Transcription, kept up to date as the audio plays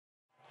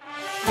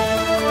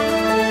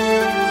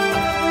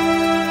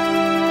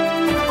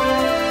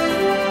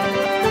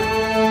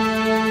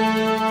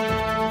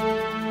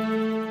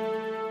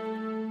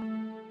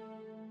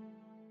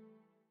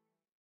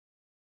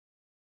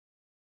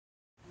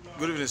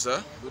evening,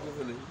 sir. Good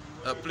evening.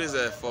 Please,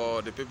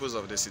 for the purpose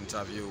of this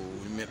interview,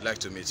 we would like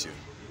to meet you.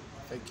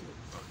 Thank you.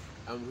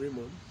 I'm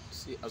Raymond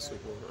C.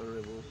 Asoko,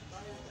 Honorable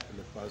and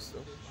the Pastor.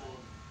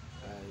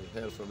 I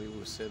hail from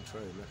Iwo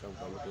Central in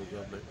Akamkpa local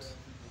government,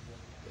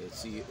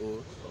 CEO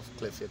of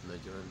Clearfield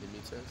Nigerian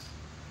Limited,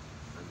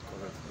 and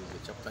currently the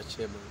chapter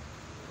chairman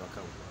of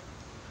Akamkpa,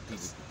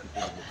 PDP,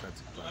 People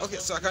Democratic Party. Okay,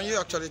 so can you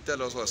actually tell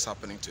us what's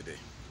happening today?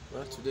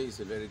 Well, today is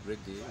a very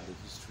great day in the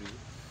history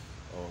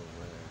of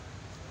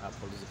our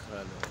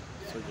political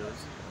soldiers.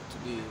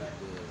 Today,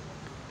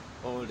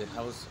 all the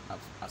House of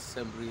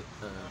Assembly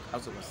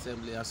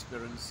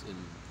aspirants in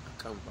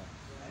Akamkpa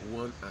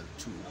 1 and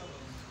 2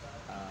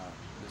 are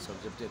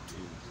subjected to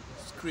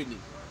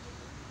screening.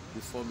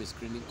 We formed a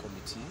screening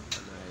committee,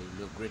 and I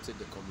inaugurated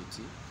the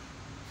committee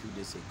a few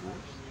days ago,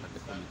 and the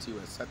committee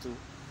was settled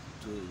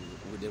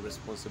with the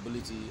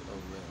responsibility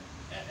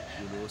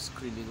of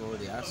screening all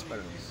the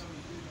aspirants.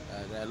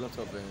 There are a lot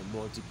of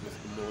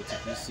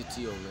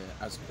multiplicity of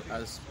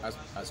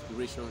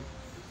aspiration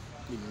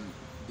in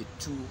the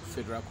 2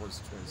 federal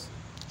constituencies.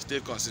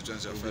 State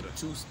constituency or federal?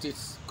 2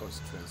 states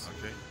constituencies.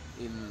 Okay.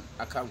 In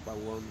Akamkpa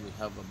 1, we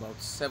have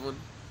about 7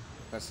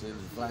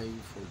 persons vying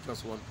for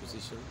just one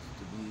position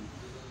to be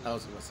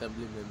House of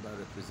Assembly member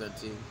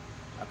representing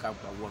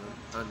Akamkpa 1,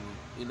 and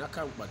in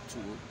Akamkpa 2,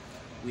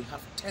 we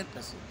have 10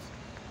 persons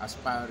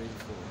aspiring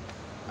for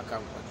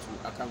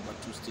Akamkpa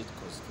 2 state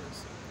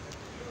constituency.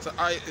 So,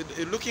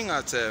 looking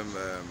at the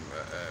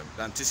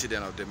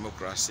antecedent of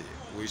democracy,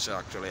 which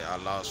actually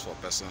allows for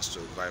persons to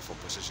vie for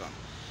position,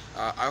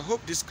 I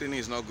hope this screening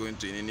is not going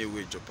to in any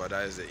way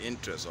jeopardize the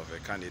interest of a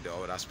candidate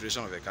or the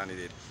aspiration of a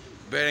candidate,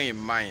 bearing in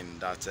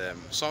mind that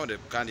some of the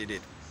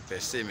candidates per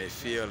se may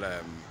feel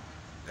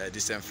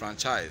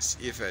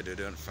disenfranchised if they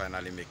don't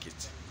finally make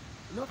it.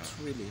 Not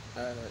really.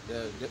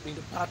 In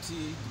the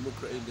party,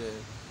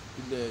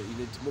 in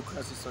a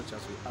democracy such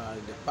as we are,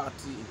 in the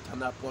party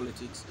internal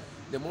politics,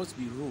 there must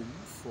be room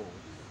for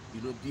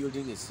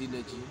building a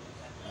synergy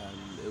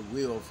and a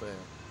way of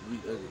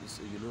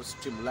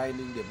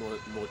streamlining the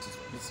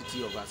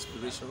multiplicity of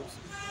aspirations,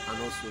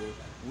 and also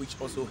which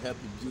also help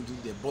in building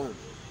the bond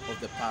of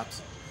the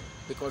party,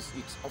 because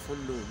it's often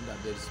known that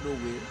there is no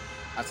way,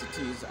 as it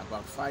is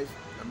about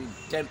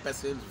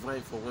 10%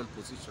 vying for one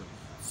position.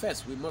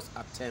 First, we must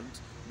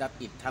attempt that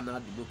internal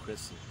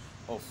democracy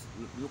of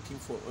looking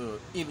for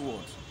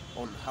inward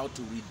on how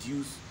to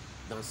reduce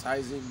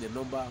downsizing the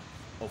number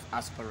of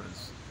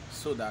aspirants,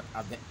 so that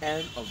at the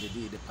end of the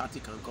day the party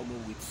can come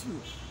up with few,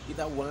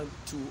 either 1,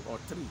 2 or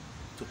 3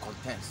 to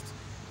contest,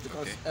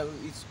 because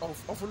it's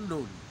often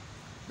known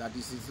that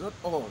this is not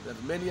all,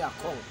 that many are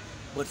called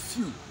but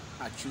few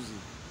are choosing.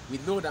 We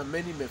know that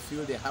many may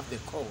feel they have the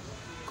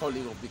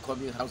calling of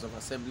becoming House of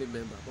Assembly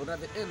member, but at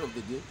the end of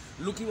the day,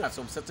 looking at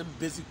some certain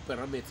basic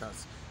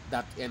parameters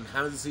that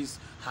enhances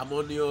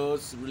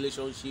harmonious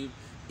relationship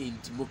in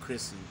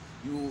democracy,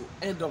 you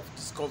end up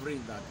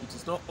discovering that it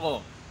is not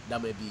all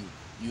that may be,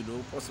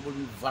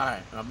 possibly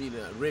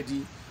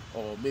ready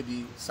or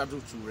maybe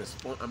settled to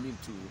respond,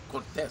 to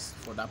contest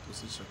for that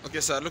position. Okay,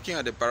 sir, looking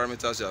at the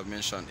parameters you have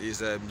mentioned,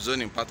 is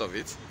zoning part of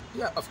it?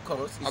 Yeah, of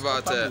course.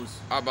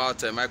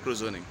 About micro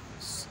zoning?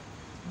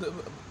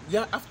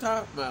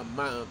 After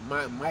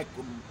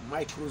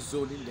micro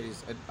zoning,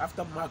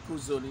 after macro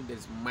zoning, there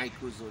is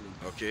micro zoning.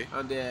 Okay.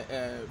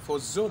 And for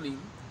zoning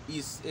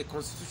is a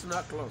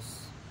constitutional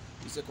clause.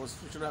 It's a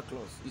constitutional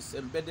clause. It's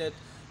embedded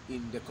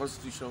in the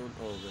constitution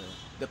of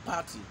the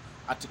party,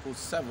 Article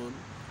 7,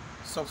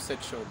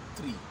 subsection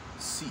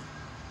 3C.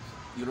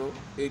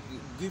 It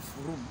gives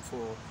room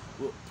for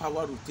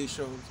power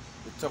rotations.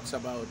 It talks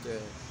about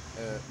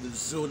the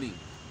zoning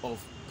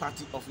of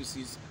party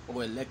offices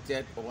or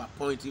elected or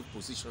appointed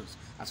positions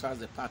as far as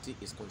the party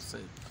is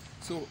concerned.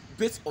 So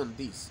based on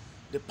this,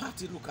 the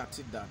party look at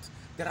it that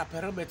there are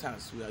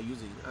parameters we are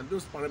using, and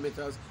those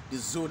parameters, the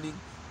zoning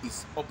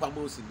is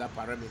uppermost in that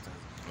parameter.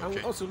 Okay. And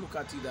we also look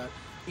at it that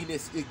in a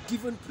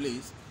given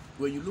place,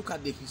 when you look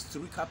at the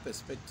historical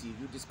perspective,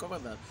 you discover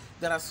that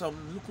there are some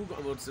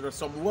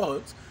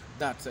words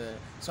that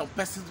some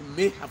persons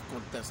may have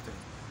contested.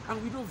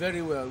 And we know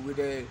very well with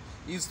the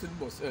instant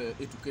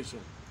education,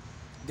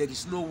 there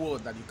is no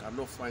word that you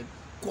cannot find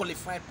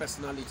qualified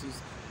personalities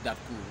that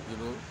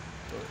could,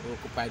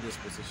 occupy those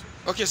positions.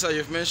 Okay, so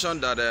you've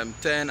mentioned that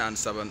 10 and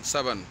 7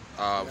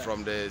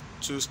 from the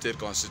 2 state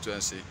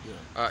constituency.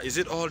 Yeah. Is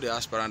it all the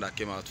aspirants that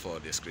came out for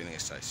the screening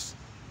exercise?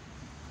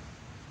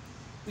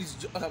 It's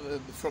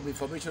from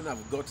information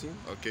I've gotten.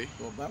 Okay.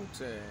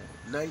 About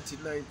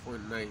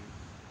 99.9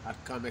 had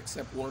come,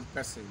 except one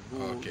person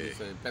who is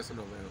a person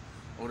of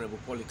Honorable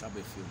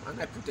Aspirants,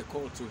 and I put a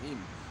call to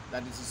him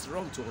that it is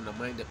wrong to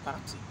undermine the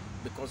party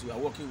because we are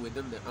working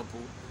within the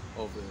ample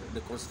of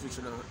the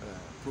constitutional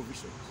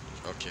provisions.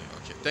 Okay.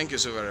 Thank you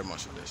so very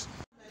much for this.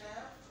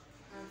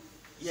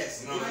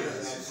 Yes.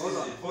 Hold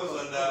on.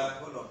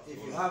 If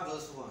you have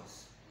those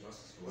ones,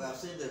 we have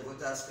seen the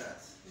voters'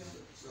 cards.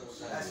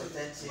 That's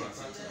authentic.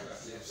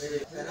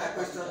 Can I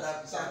question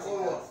that? It's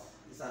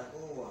an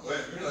old one.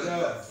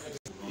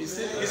 It's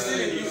still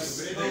in use.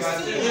 It's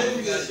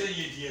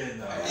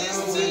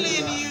still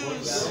in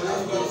use.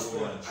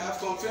 I have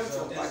confirmed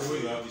from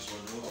party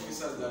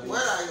officers that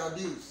Where are your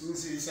dues?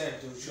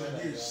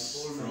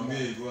 From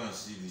here, you go and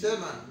see the.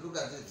 Chairman, look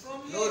at it. From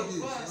No here, dues,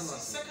 no boss, nothing.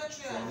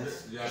 secretary.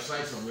 They are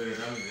signed somewhere,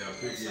 that means they are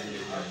paid here.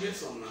 I get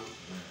some now.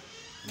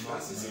 Not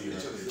That's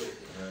signatures there.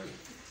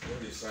 when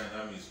they sign,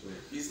 that means paid.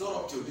 It's not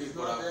up to date,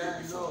 but I've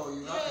paid before. No,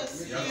 you have to Yes,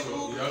 make You have to,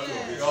 you have to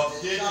yes.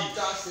 update. The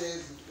chapter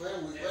says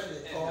when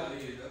they come,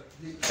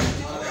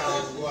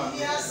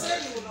 He has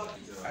said he will not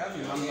be. I have a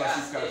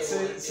membership card.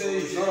 Say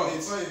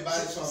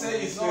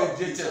it's not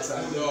updated, sir.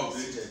 It's not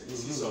updated.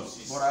 It's of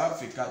six. But I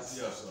have a card. It's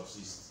of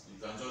six. You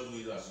can just do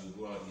it as you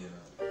go out here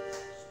now.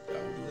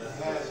 yeah,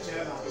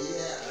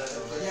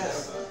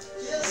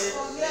 Yes,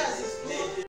 from here.